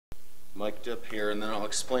mic'd up here, and then I'll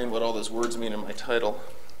explain what all those words mean in my title.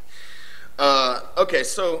 Okay,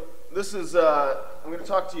 so this is, I'm going to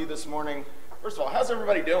talk to you this morning. First of all, how's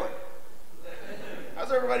everybody doing?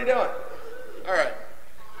 How's everybody doing? All right.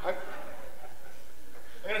 I'm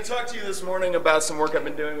going to talk to you this morning about some work I've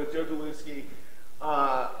been doing with Joe Galuski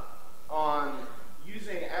on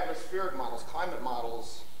using atmospheric models, climate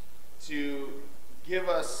models, to give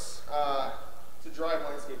us, to drive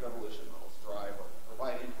landscape evolution models, or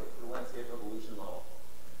provide input for the landscape evolution model.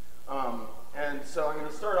 And so I'm going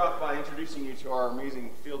to start off by introducing you to our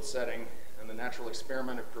amazing field setting and the natural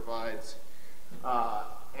experiment it provides.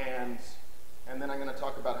 And then I'm going to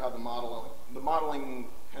talk about how the modeling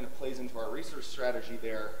kind of plays into our research strategy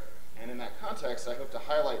there. And in that context, I hope to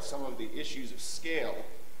highlight some of the issues of scale,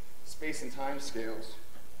 space and time scales.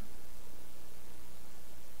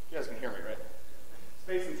 You guys can hear me, right?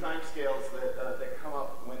 Space and time scales that come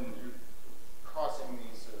up when you're crossing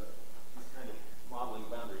these kind of modeling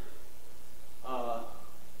boundaries. All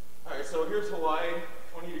right, so here's Hawaii,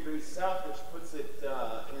 20 degrees south, which puts it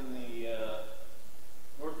in the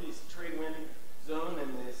northeast trade wind zone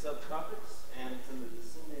in the subtropics, and it's in the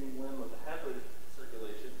descending limb of the Hadley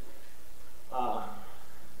circulation.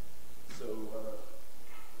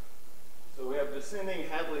 So we have descending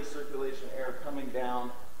Hadley circulation air coming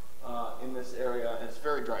down in this area, and it's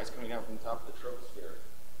very dry. It's coming down from the top of the troposphere.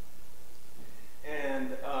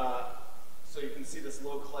 And so you can see this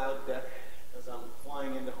low cloud deck as I'm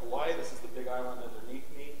flying into Hawaii. This is the big island underneath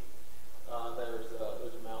me. There's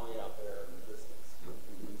Maui out there in the distance.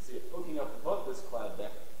 You can see it poking up above this cloud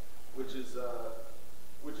deck, which is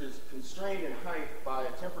constrained in height by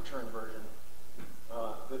a temperature inversion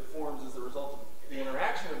that forms as a result of the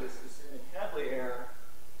interaction of this descending Hadley air,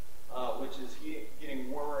 which is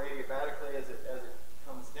getting warmer adiabatically as it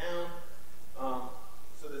comes down.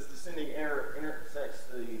 So this descending air intersects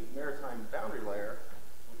the maritime boundary layer,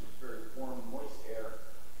 which is very warm, moist air,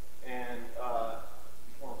 and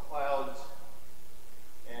form clouds.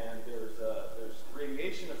 And there's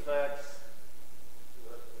radiation effects.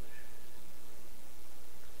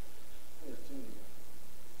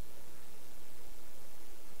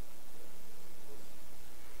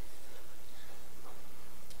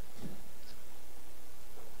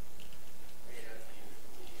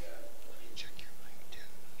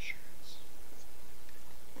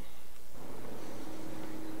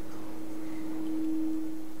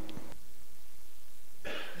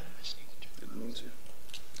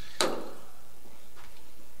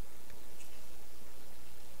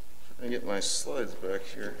 Get my slides back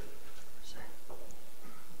here.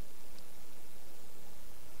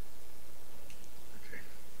 Okay.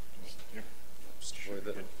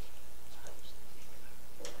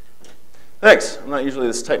 Thanks. I'm not usually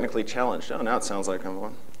this technically challenged. Oh, now it sounds like I'm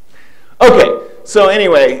one. Okay. So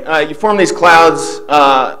anyway, you form these clouds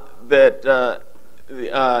and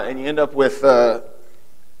you end up with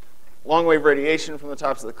long-wave radiation from the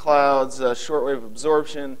tops of the clouds, short-wave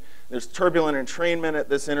absorption. There's turbulent entrainment at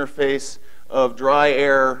this interface of dry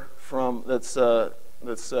air that's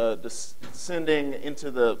descending into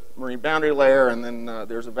the marine boundary layer, and then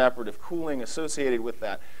there's evaporative cooling associated with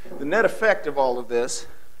that. The net effect of all of this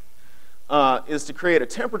is to create a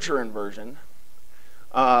temperature inversion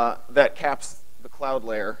that caps the cloud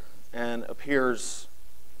layer and appears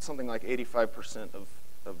something like 85%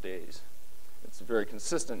 of days. It's very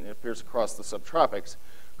consistent. It appears across the subtropics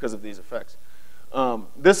because of these effects.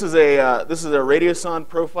 This is a radiosonde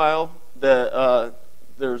profile.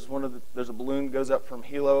 There's a balloon goes up from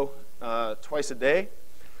Hilo twice a day.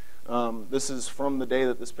 This is from the day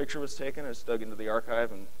that this picture was taken. I just dug into the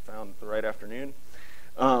archive and found the right afternoon.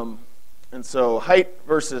 And so height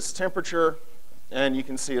versus temperature, and you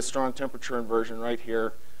can see a strong temperature inversion right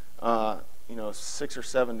here. 6 or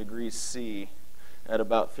 7 degrees C at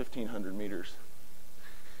about 1,500 meters.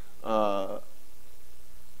 As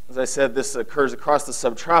I said, this occurs across the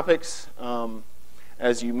subtropics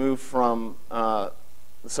as you move from the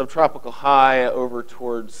subtropical high over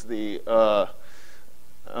towards the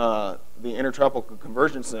intertropical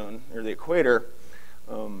convergence zone near the equator.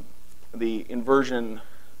 The inversion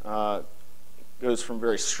goes from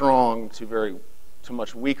very strong to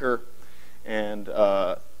much weaker, and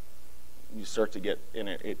you start to get in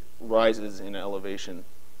it. It rises in elevation.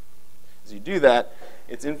 As you do that,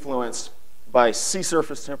 it's influenced by sea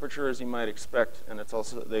surface temperature, as you might expect, and it's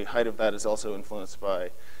also the height of that is also influenced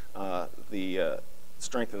by the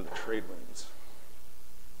strength of the trade winds.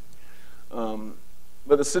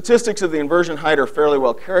 But the statistics of the inversion height are fairly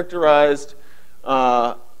well characterized.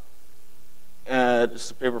 Just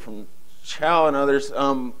a paper from Chow and others.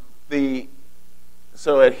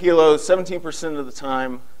 So at Hilo, 17% of the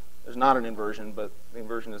time, there's not an inversion, but the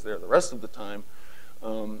inversion is there the rest of the time.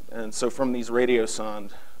 And so from these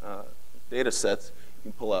radiosonde data sets,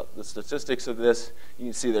 you can pull out the statistics of this. You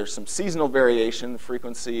can see there's some seasonal variation. The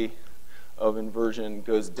frequency of inversion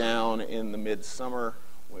goes down in the midsummer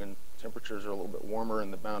when temperatures are a little bit warmer in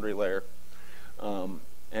the boundary layer.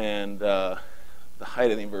 And the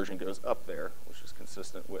height of the inversion goes up there, which is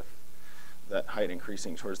consistent with that height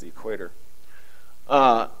increasing towards the equator.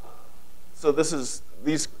 So this is,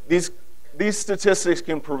 these statistics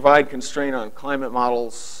can provide constraint on climate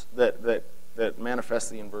models that manifest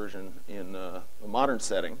the inversion in the modern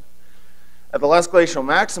setting. At the last glacial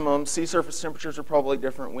maximum, sea surface temperatures are probably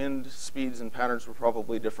different, wind speeds and patterns were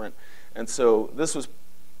probably different. And so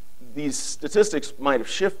these statistics might have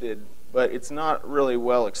shifted, but it's not really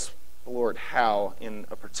well explored how in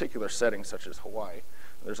a particular setting such as Hawaii.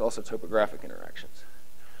 There's also topographic interactions.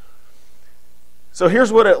 So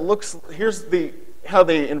here's what it looks, how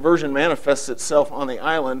the inversion manifests itself on the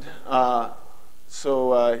island.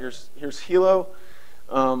 Here's Hilo,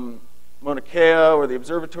 Mauna Kea, where the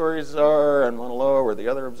observatories are, and Mauna Loa, where the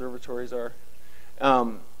other observatories are.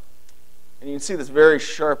 And you can see this very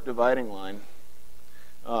sharp dividing line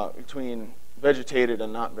between vegetated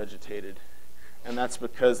and not vegetated. And that's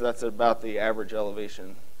because that's about the average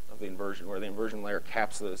elevation of the inversion, where the inversion layer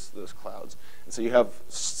caps those clouds. And so you have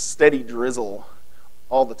steady drizzle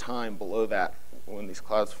all the time below that when these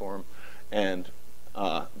clouds form, and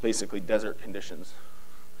basically desert conditions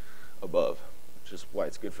above, which is why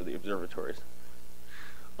it's good for the observatories.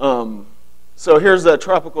 So here's the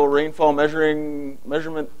tropical rainfall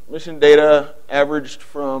measurement mission data averaged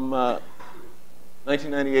from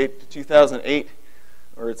 1998 to 2008,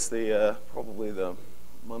 or it's the probably the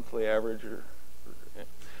monthly average.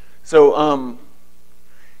 So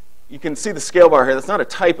you can see the scale bar here. That's not a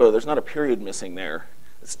typo. There's not a period missing there.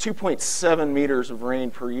 It's 2.7 meters of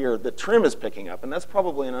rain per year that TRMM is picking up, and that's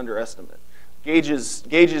probably an underestimate.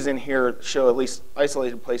 Gauges in here show at least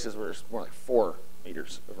isolated places where it's more like 4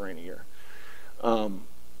 meters of rain a year. You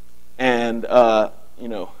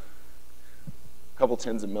know, a couple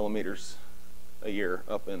tens of millimeters a year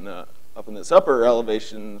up in this upper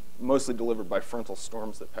elevation, mostly delivered by frontal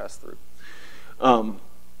storms that pass through.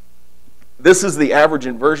 This is the average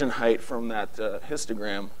inversion height from that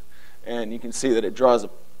histogram, and you can see that it draws a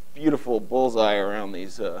beautiful bullseye around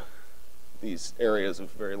these areas of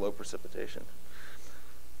very low precipitation.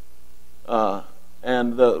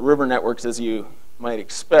 And the river networks, as you might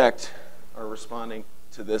expect, are responding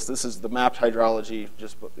to this. This is the mapped hydrology,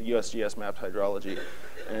 just the USGS mapped hydrology.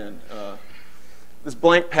 And this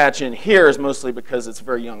blank patch in here is mostly because it's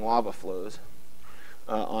very young lava flows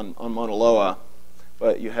on Mauna Loa.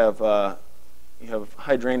 But you have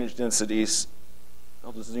high drainage densities.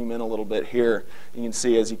 I'll just zoom in a little bit here. You can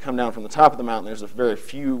see as you come down from the top of the mountain, there's a very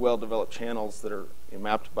few well-developed channels that are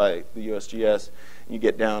mapped by the USGS. You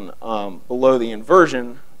get down below the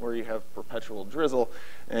inversion, where you have perpetual drizzle,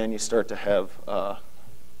 and you start to have a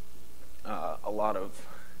lot of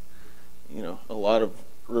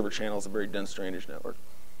river channels, a very dense drainage network.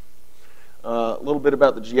 A little bit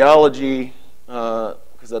about the geology,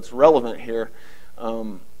 because that's relevant here.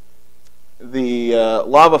 The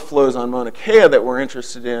lava flows on Mauna Kea that we're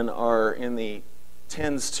interested in are in the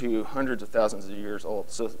tens to hundreds of thousands of years old.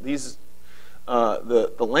 So these, the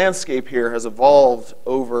landscape here has evolved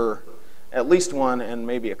over at least one and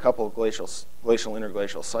maybe a couple of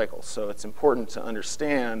glacial-interglacial cycles. So it's important to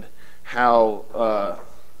understand how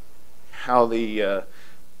the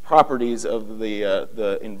properties of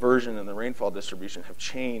the inversion and the rainfall distribution have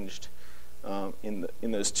changed in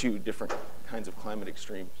those two different kinds of climate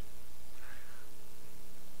extremes.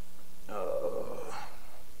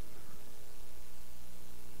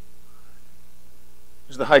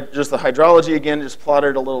 Just the hydrology again, just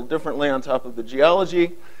plotted a little differently on top of the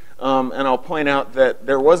geology. And I'll point out that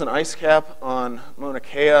there was an ice cap on Mauna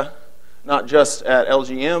Kea, not just at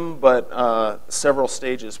LGM, but several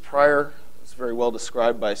stages prior. It's very well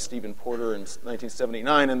described by Stephen Porter in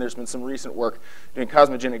 1979, and there's been some recent work doing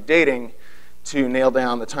cosmogenic dating to nail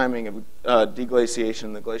down the timing of deglaciation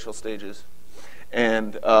in the glacial stages.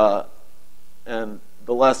 And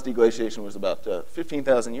the last deglaciation was about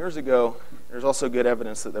 15,000 years ago. There's also good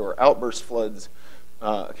evidence that there were outburst floods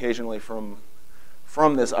occasionally from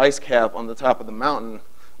this ice cap on the top of the mountain,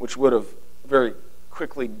 which would have very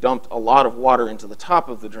quickly dumped a lot of water into the top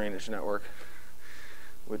of the drainage network,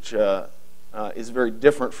 which is very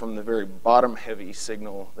different from the very bottom-heavy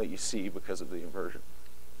signal that you see because of the inversion.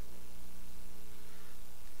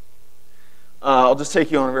 I'll just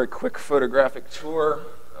take you on a very quick photographic tour.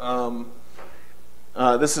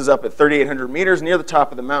 This is up at 3,800 meters near the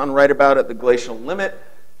top of the mountain, right about at the glacial limit.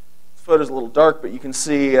 photo's a little dark, but you can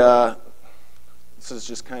see this is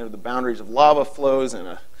just kind of the boundaries of lava flows and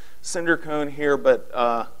a cinder cone here, but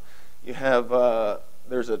you have,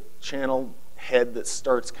 there's a channel head that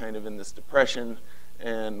starts kind of in this depression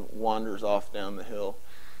and wanders off down the hill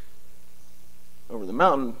over the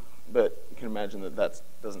mountain, but you can imagine that that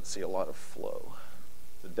doesn't see a lot of flow.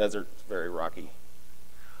 The desert's very rocky.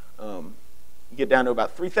 You get down to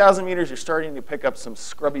about 3,000 meters, you're starting to pick up some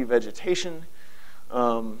scrubby vegetation,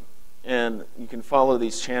 and you can follow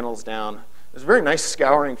these channels down. There's very nice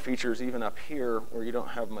scouring features even up here where you don't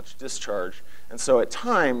have much discharge. And so at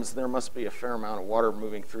times, there must be a fair amount of water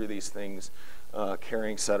moving through these things,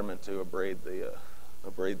 carrying sediment to abrade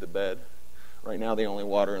the bed. Right now, the only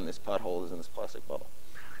water in this pothole is in this plastic bubble.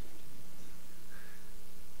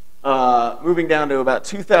 Moving down to about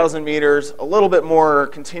 2,000 meters, a little bit more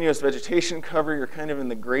continuous vegetation cover. You're kind of in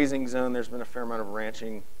the grazing zone. There's been a fair amount of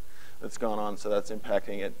ranching that's gone on, so that's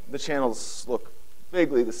impacting it. The channels look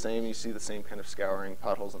vaguely the same. You see the same kind of scouring,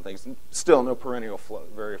 potholes and things. Still no perennial flow,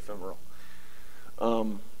 very ephemeral.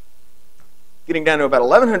 Getting down to about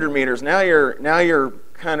 1,100 meters, now you're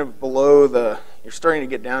kind of below you're starting to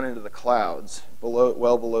get down into the clouds,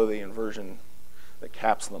 well below the inversion that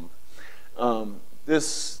caps them.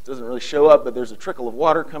 This doesn't really show up, but there's a trickle of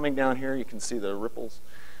water coming down here. You can see the ripples.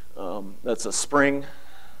 That's a spring,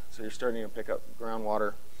 so you're starting to pick up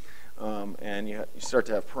groundwater. And you start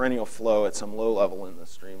to have perennial flow at some low level in the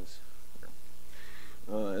streams.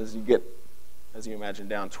 As you imagine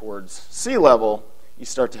down towards sea level, you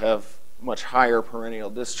start to have much higher perennial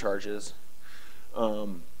discharges,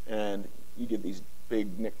 and you get these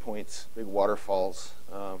big nick points, big waterfalls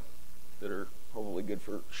that are probably good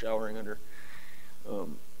for showering under.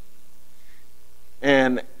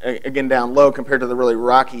 And again, down low, compared to the really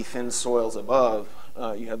rocky, thin soils above,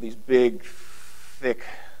 you have these big, thick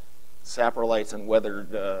saprolites and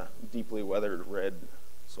deeply weathered red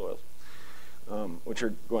soils, which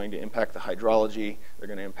are going to impact the hydrology. They're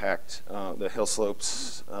going to impact the hill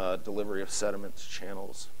slopes, delivery of sediments,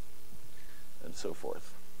 channels, and so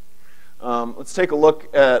forth. Let's take a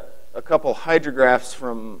look at a couple hydrographs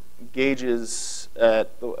from gauges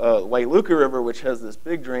at the Wailuku River, which has this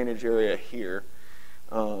big drainage area here,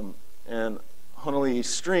 and Honolulu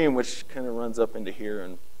Stream, which kind of runs up into here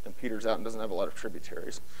and peters out and doesn't have a lot of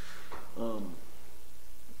tributaries.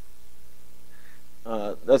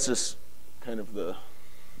 That's just kind of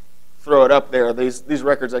throw it up there. These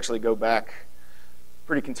records actually go back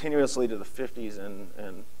pretty continuously to the 50s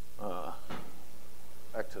and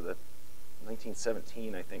back to the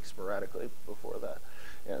 1917, I think, sporadically before that.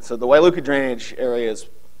 Yeah, so the Wailuku drainage area is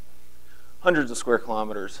hundreds of square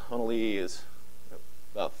kilometers. Honolulu is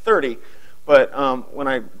about 30. But when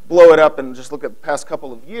I blow it up and just look at the past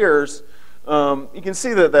couple of years, you can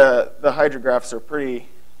see that the hydrographs are pretty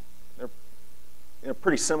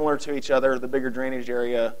similar to each other. The bigger drainage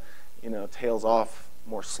area, tails off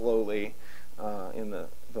more slowly in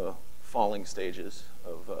the falling stages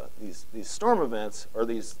of these storm events, or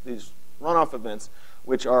these runoff events,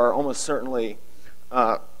 which are almost certainly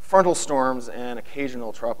frontal storms and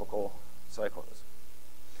occasional tropical cyclones.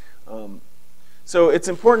 So it's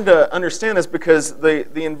important to understand this because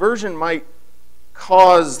the inversion might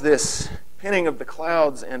cause this pinning of the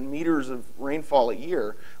clouds and meters of rainfall a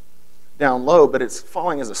year down low, but it's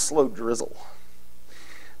falling as a slow drizzle.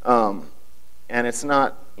 And it's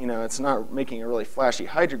not making a really flashy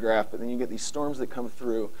hydrograph, but then you get these storms that come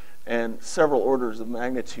through and several orders of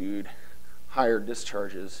magnitude higher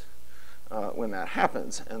discharges when that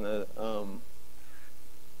happens.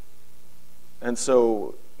 And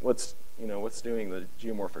so what's doing the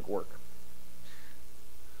geomorphic work?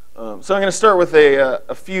 So I'm going to start with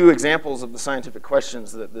a few examples of the scientific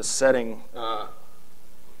questions that this setting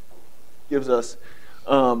gives us.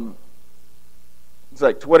 It's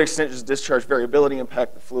like, to what extent does discharge variability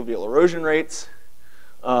impact the fluvial erosion rates,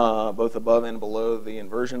 both above and below the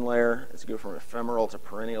inversion layer, as you go from ephemeral to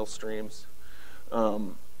perennial streams?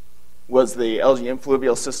 Was the LGM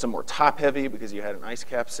fluvial system more top-heavy because you had an ice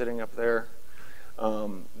cap sitting up there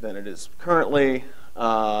than it is currently?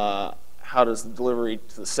 How does the delivery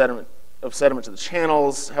to the sediment to the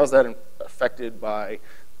channels, how is that affected by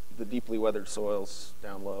the deeply weathered soils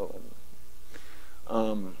down low?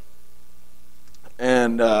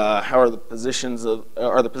 And how are the positions of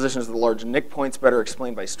the large nick points better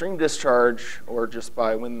explained by stream discharge, or just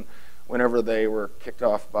by whenever they were kicked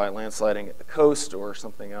off by landsliding at the coast or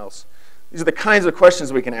something else? These are the kinds of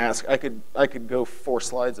questions we can ask. I could go 4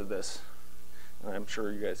 slides of this. I'm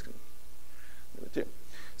sure you guys can do it too.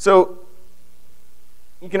 So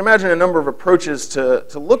you can imagine a number of approaches to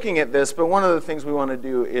looking at this, but one of the things we want to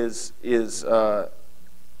do is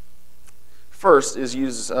first is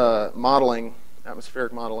use modeling,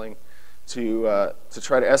 atmospheric modeling, to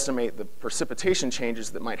try to estimate the precipitation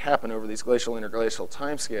changes that might happen over these glacial-interglacial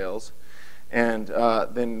timescales, and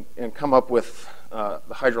then come up with the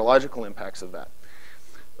hydrological impacts of that.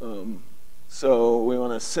 So we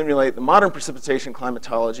want to simulate the modern precipitation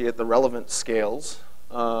climatology at the relevant scales,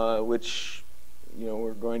 which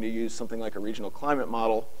we're going to use something like a regional climate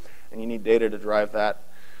model, and you need data to drive that.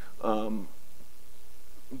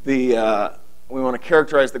 We want to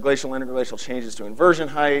characterize the glacial-interglacial changes to inversion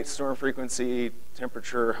height, storm frequency,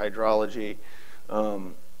 temperature, hydrology.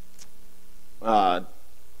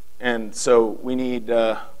 And so we need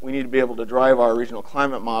to be able to drive our regional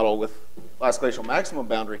climate model with last glacial maximum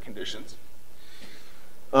boundary conditions,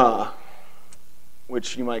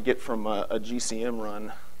 which you might get from a GCM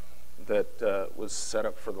run that was set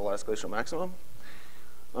up for the last glacial maximum.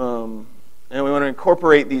 And we want to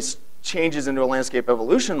incorporate these changes into a landscape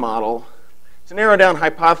evolution model to narrow down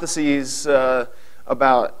hypotheses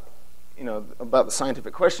about the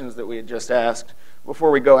scientific questions that we had just asked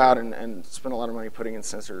before we go out and spend a lot of money putting in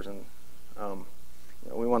sensors. And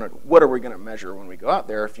what are we going to measure when we go out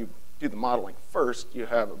there? If you do the modeling first, you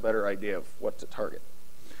have a better idea of what to target.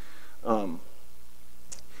 And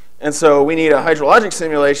so we need a hydrologic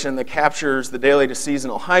simulation that captures the daily to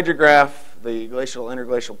seasonal hydrograph, the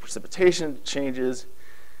glacial-interglacial precipitation changes,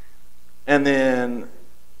 and then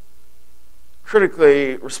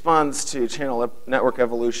critically responds to channel network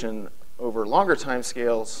evolution over longer time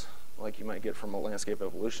scales, like you might get from a landscape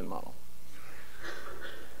evolution model.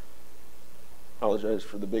 Apologize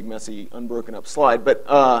for the big, messy, unbroken up slide. But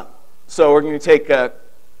so we're going to take.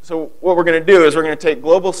 So what we're going to do is we're going to take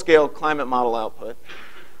global scale climate model output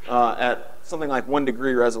at something like 1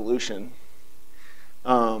 degree resolution,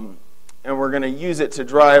 and we're going to use it to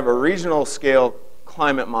drive a regional scale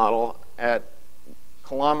climate model at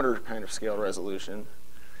kilometer kind of scale resolution,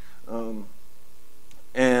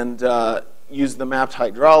 and use the mapped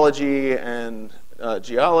hydrology and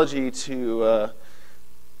geology to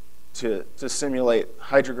simulate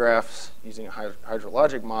hydrographs using a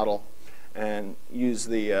hydrologic model, and use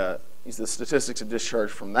the statistics of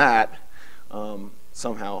discharge from that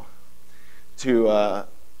somehow to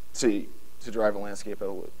drive a landscape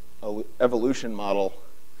evolution model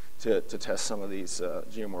to test some of these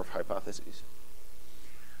geomorph hypotheses.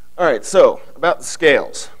 All right, so about the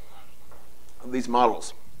scales of these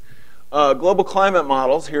models. Global climate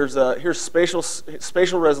models, here's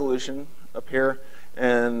spatial resolution up here,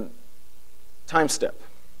 and time step.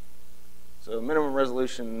 So minimum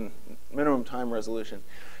resolution, minimum time resolution.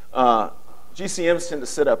 GCMs tend to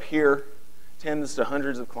sit up here, tens to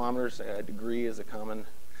hundreds of kilometers. A degree is a common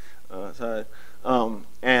size.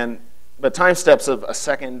 But time steps of a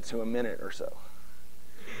second to a minute or so,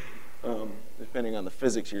 depending on the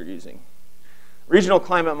physics you're using. Regional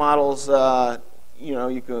climate models,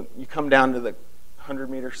 you come down to the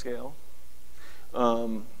 100-meter scale.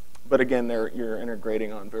 But again, you're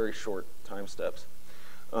integrating on very short time steps.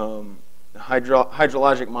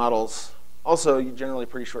 Hydrologic models, also generally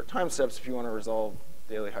pretty short time steps if you want to resolve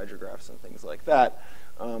daily hydrographs and things like that.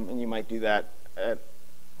 And you might do that at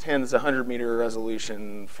tens to 100-meter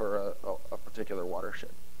resolution for a particular watershed.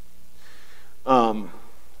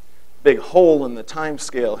 Big hole in the time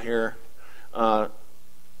scale here. And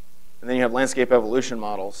then you have landscape evolution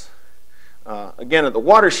models. Again, at the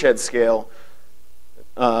watershed scale,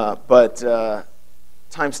 but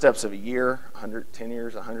time steps of a year, 10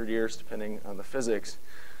 years, 100 years, depending on the physics.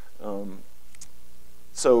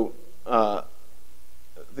 So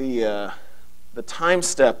the time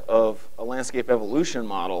step of a landscape evolution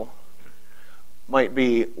model might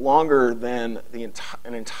be longer than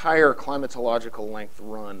an entire climatological length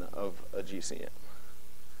run of a GCM.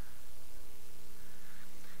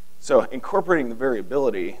 So incorporating the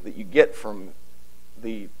variability that you get from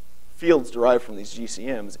the fields derived from these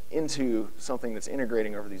GCMs into something that's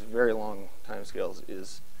integrating over these very long timescales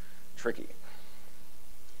is tricky.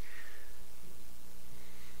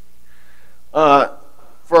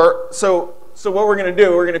 So what we're going to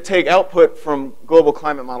do, we're going to take output from global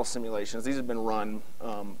climate model simulations. These have been run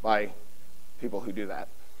by people who do that.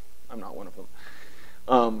 I'm not one of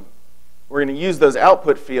them. We're going to use those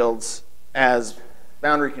output fields as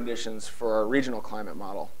boundary conditions for our regional climate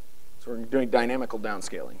model. So we're doing dynamical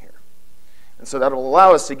downscaling here. And so that will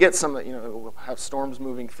allow us to get some, we'll have storms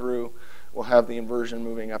moving through, we'll have the inversion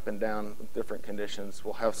moving up and down with different conditions,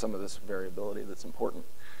 we'll have some of this variability that's important.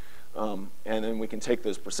 And then we can take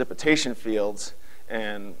those precipitation fields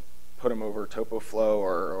and put them over TopoFlow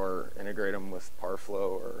or integrate them with ParFlow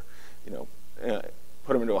or,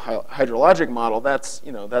 put them into a hydrologic model. That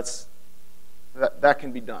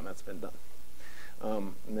can be done, that's been done.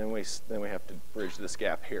 And then we have to bridge this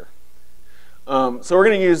gap here. So we're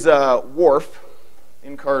going to use WRF,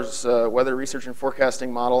 INCAR's weather research and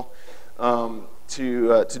forecasting model,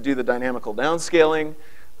 to do the dynamical downscaling.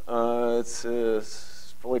 It's a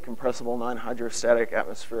fully compressible, non-hydrostatic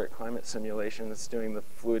atmospheric climate simulation that's doing the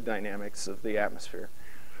fluid dynamics of the atmosphere,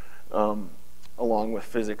 along with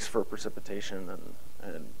physics for precipitation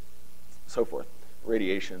and so forth,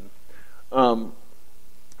 radiation. WRF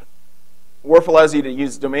allows you to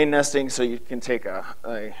use domain nesting, so you can take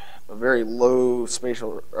a very low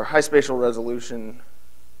spatial or high spatial resolution.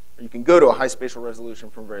 You can go to a high spatial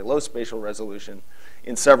resolution from very low spatial resolution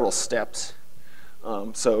in several steps.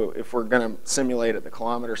 So if we're going to simulate at the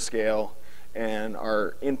kilometer scale and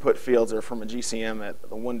our input fields are from a GCM at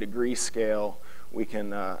the 1 degree scale, we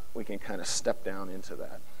can kind of step down into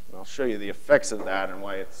that. And I'll show you the effects of that and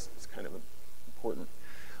why it's kind of important.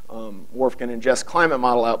 WRF can ingest climate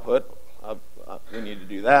model output. We need to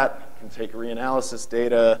do that. It can take reanalysis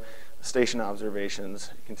data, station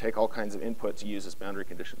observations. It can take all kinds of input to use as boundary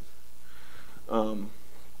conditions. The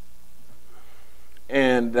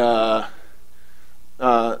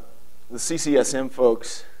CCSM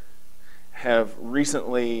folks have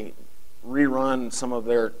recently rerun some of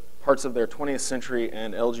their parts of their 20th century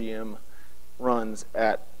and LGM runs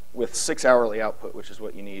with 6 hourly output, which is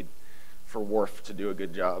what you need for WRF to do a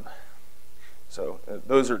good job. So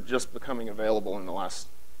those are just becoming available in the last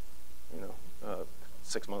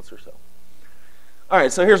 6 months or so. All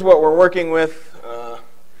right, so here's what we're working with.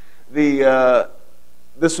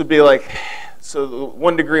 This would be like, so the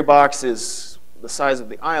 1 degree box is the size of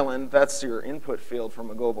the island. That's your input field from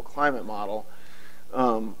a global climate model.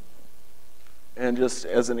 And just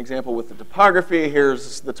as an example with the topography,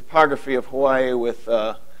 here's the topography of Hawaii with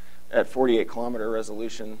at 48 kilometer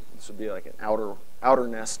resolution. This would be like an outer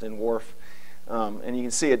nest in WRF. And you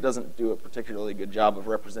can see it doesn't do a particularly good job of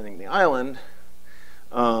representing the island.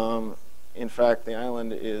 In fact, the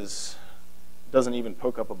island doesn't even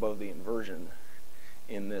poke up above the inversion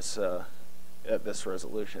in this at this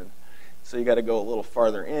resolution. So you got to go a little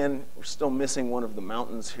farther in. We're still missing one of the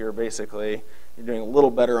mountains here, basically. You're doing a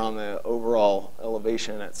little better on the overall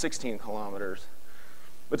elevation at 16 kilometers.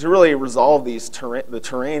 But to really resolve the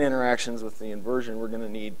terrain interactions with the inversion, we're going to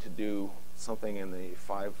need to do something in the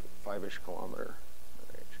five-ish kilometer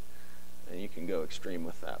range. And you can go extreme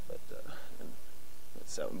with that, but at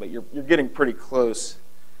 7. But you're getting pretty close.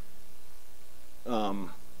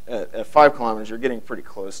 At 5 kilometers, you're getting pretty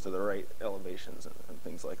close to the right elevations and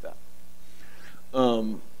things like that.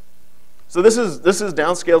 So this is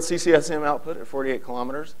downscaled CCSM output at 48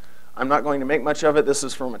 kilometers. I'm not going to make much of it. This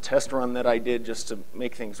is from a test run that I did just to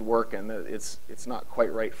make things work, and it's not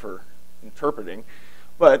quite right for interpreting.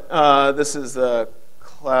 But this is the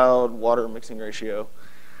cloud-water mixing ratio.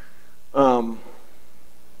 And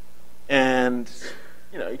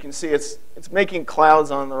you can see it's making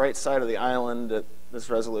clouds on the right side of the island at this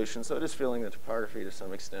resolution, so it is feeling the topography to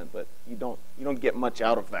some extent, but you don't get much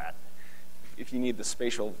out of that if you need the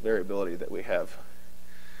spatial variability that we have.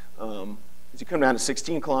 As you come down to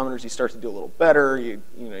 16 kilometers, you start to do a little better.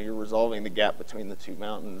 You're resolving the gap between the two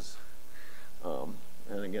mountains. And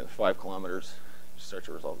again, 5 kilometers, you start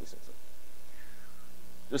to resolve these things.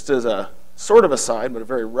 Just as a sort of aside, but a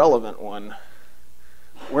very relevant one,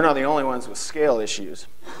 we're not the only ones with scale issues.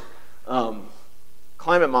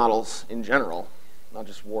 Climate models in general, not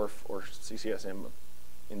just WRF or CCSM, but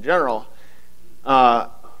in general,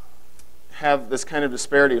 have this kind of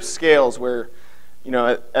disparity of scales where,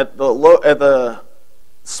 at the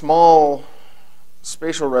small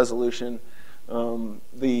spatial resolution,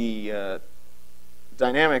 the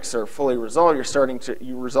dynamics are fully resolved.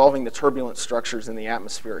 You're resolving the turbulent structures in the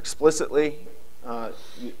atmosphere explicitly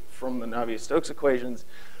from the Navier-Stokes equations,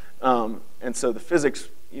 and so the physics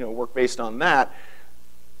work based on that.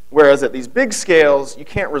 Whereas at these big scales, you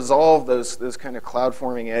can't resolve those kind of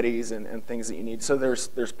cloud-forming eddies and things that you need. So there's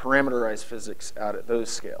parameterized physics out at those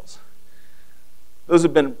scales. Those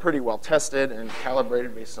have been pretty well tested and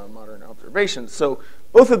calibrated based on modern observations. So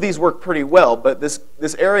both of these work pretty well, but this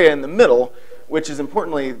area in the middle, which is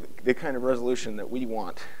importantly the kind of resolution that we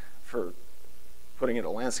want for putting into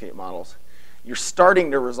landscape models, you're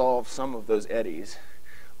starting to resolve some of those eddies,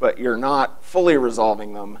 but you're not fully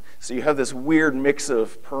resolving them. So you have this weird mix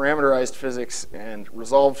of parameterized physics and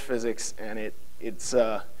resolved physics, and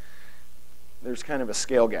there's kind of a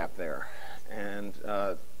scale gap there. And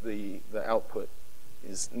the output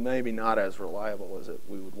is maybe not as reliable as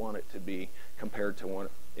we would want it to be compared to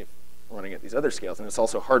if running at these other scales. And it's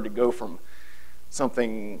also hard to go from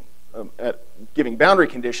something at giving boundary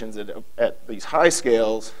conditions at these high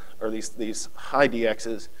scales, or these high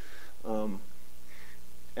DXs,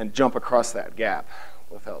 and jump across that gap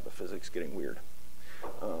without the physics getting weird.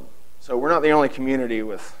 So we're not the only community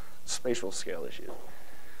with spatial scale issues.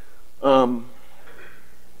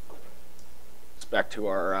 It's back to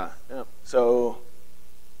our,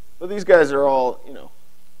 but these guys are all,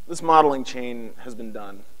 this modeling chain has been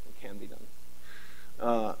done, it can be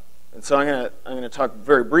done. And so I'm gonna talk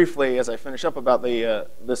very briefly as I finish up about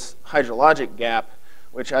this hydrologic gap,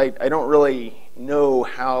 which I don't really know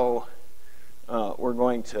how we're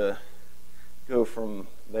going to go from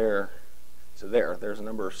there to there. There's a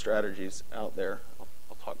number of strategies out there.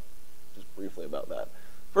 I'll talk just briefly about that.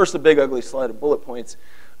 First, the big ugly slide of bullet points.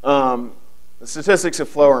 The statistics of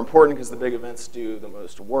flow are important because the big events do the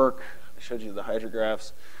most work. I showed you the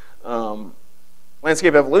hydrographs.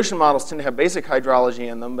 Landscape evolution models tend to have basic hydrology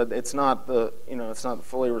in them, but it's not it's not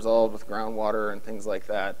fully resolved with groundwater and things like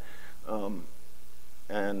that.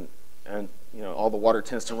 And all the water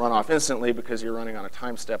tends to run off instantly because you're running on a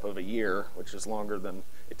time step of a year, which is longer than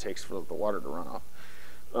it takes for the water to run off.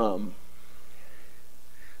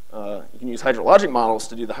 You can use hydrologic models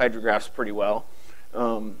to do the hydrographs pretty well,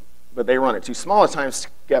 but they run at too small a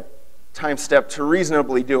time step to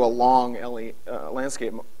reasonably do a long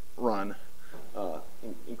landscape run,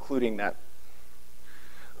 including that.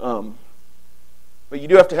 But you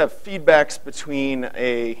do have to have feedbacks between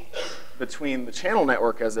the channel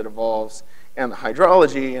network as it evolves and the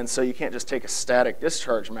hydrology, and so you can't just take a static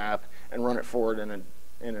discharge map and run it forward in an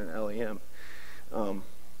LEM.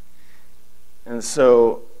 And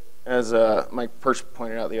so, as Mike Perch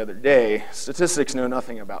pointed out the other day, statistics know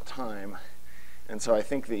nothing about time. And so I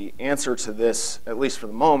think the answer to this, at least for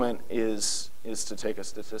the moment, is to take a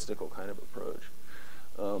statistical kind of approach.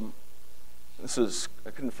 I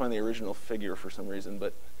couldn't find the original figure for some reason,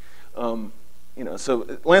 but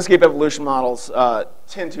so landscape evolution models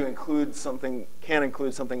tend to can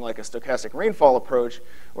include something like a stochastic rainfall approach,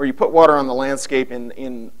 where you put water on the landscape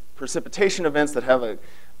in precipitation events that have a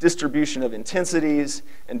distribution of intensities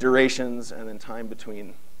and durations, and then time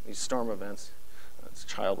between these storm events.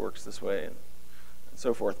 Child works this way, and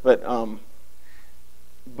so forth. But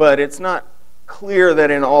it's not clear that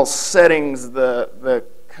in all settings the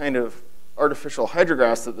kind of artificial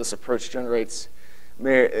hydrographs that this approach generates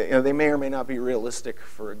they may or may not be realistic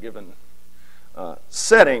for a given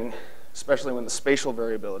setting, especially when the spatial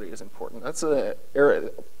variability is important. That's an area,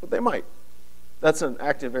 but they might. That's an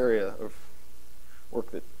active area of work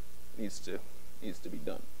that needs to be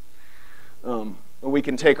done. We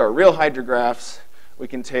can take our real hydrographs. We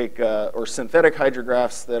can take or synthetic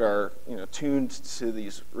hydrographs that are tuned to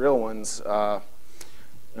these real ones from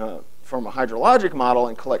a hydrologic model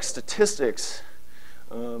and collect statistics.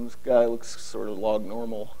 This guy looks sort of log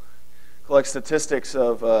normal. Collect statistics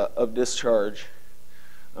of discharge,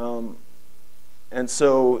 and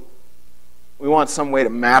so we want some way to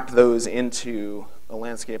map those into a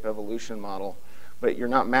landscape evolution model. But you're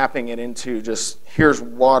not mapping it into just here's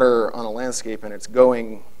water on a landscape and it's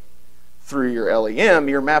going through your LEM.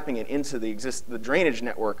 You're mapping it into the drainage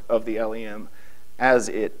network of the LEM as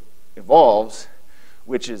it evolves,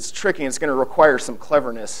 which is tricky. It's going to require some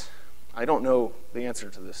cleverness. I don't know the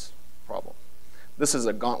answer to this problem. This is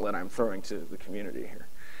a gauntlet I'm throwing to the community here.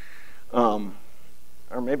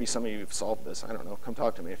 Or maybe some of you have solved this. I don't know. Come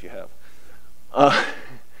talk to me if you have.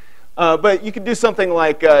 But you could do something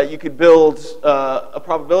like you could build a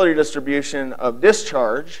probability distribution of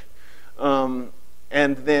discharge and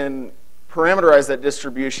then parameterize that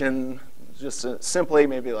distribution just simply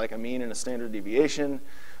maybe like a mean and a standard deviation,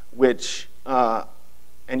 which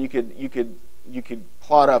and you could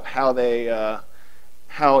plot up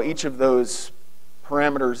how each of those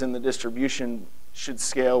parameters in the distribution should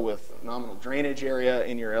scale with nominal drainage area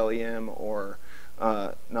in your LEM or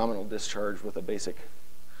nominal discharge with a basic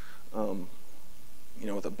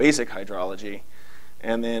with a basic hydrology,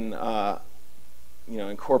 and then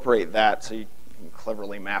incorporate that so you can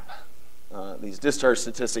cleverly map these discharge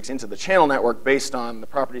statistics into the channel network based on the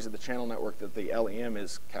properties of the channel network that the LEM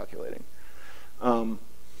is calculating,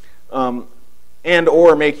 and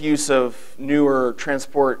or make use of newer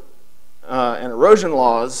transport and erosion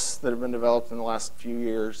laws that have been developed in the last few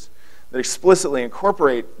years that explicitly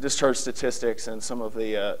incorporate discharge statistics and some of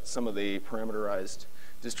the parameterized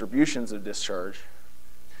distributions of discharge.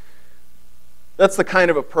 That's the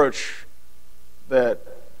kind of approach that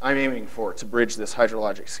I'm aiming for to bridge this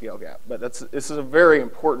hydrologic scale gap. But this is a very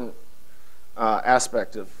important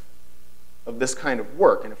aspect of this kind of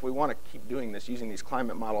work. And if we want to keep doing this, using these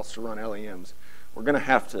climate models to run LEMs, we're going to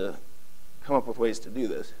have to come up with ways to do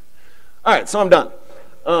this. All right, so I'm done.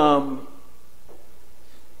 If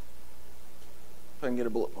I can get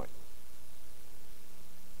a bullet point.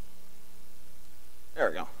 There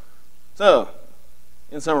we go. So,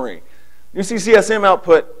 in summary, new CCSM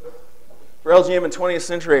output for LGM in 20th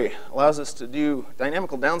century allows us to do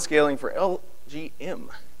dynamical downscaling for LGM.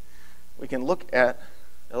 We can look at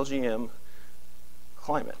LGM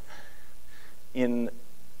climate in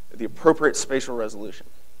the appropriate spatial resolution.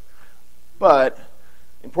 But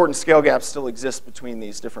important scale gaps still exist between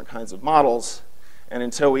these different kinds of models, and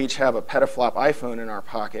until we each have a petaflop iPhone in our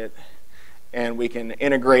pocket and we can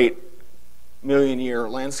integrate million-year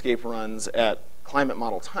landscape runs at climate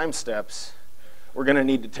model time steps, we're going to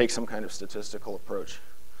need to take some kind of statistical approach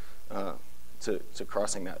to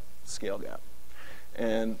crossing that scale gap.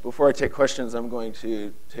 And before I take questions, I'm going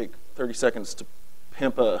to take 30 seconds to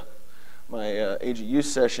pimp my AGU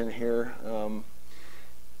session here.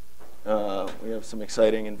 We have some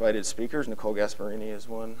exciting invited speakers. Nicole Gasparini is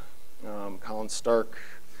one. Colin Stark,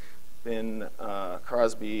 Ben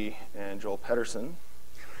Crosby, and Joel Pedersen.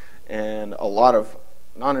 And a lot of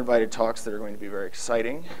non-invited talks that are going to be very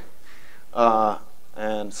exciting.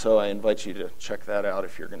 And so I invite you to check that out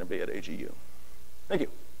if you're going to be at AGU. Thank you.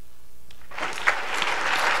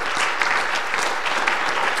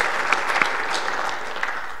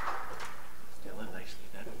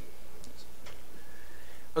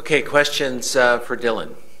 Okay, questions for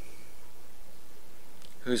Dylan.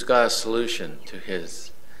 Who's got a solution to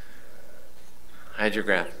his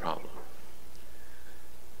hydrograph problem?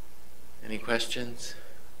 Any questions?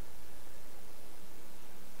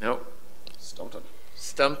 Nope. Stumped them.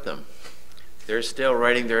 Stumped them. They're still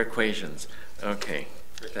writing their equations. Okay.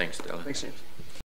 Thanks, Dylan. Thanks, James.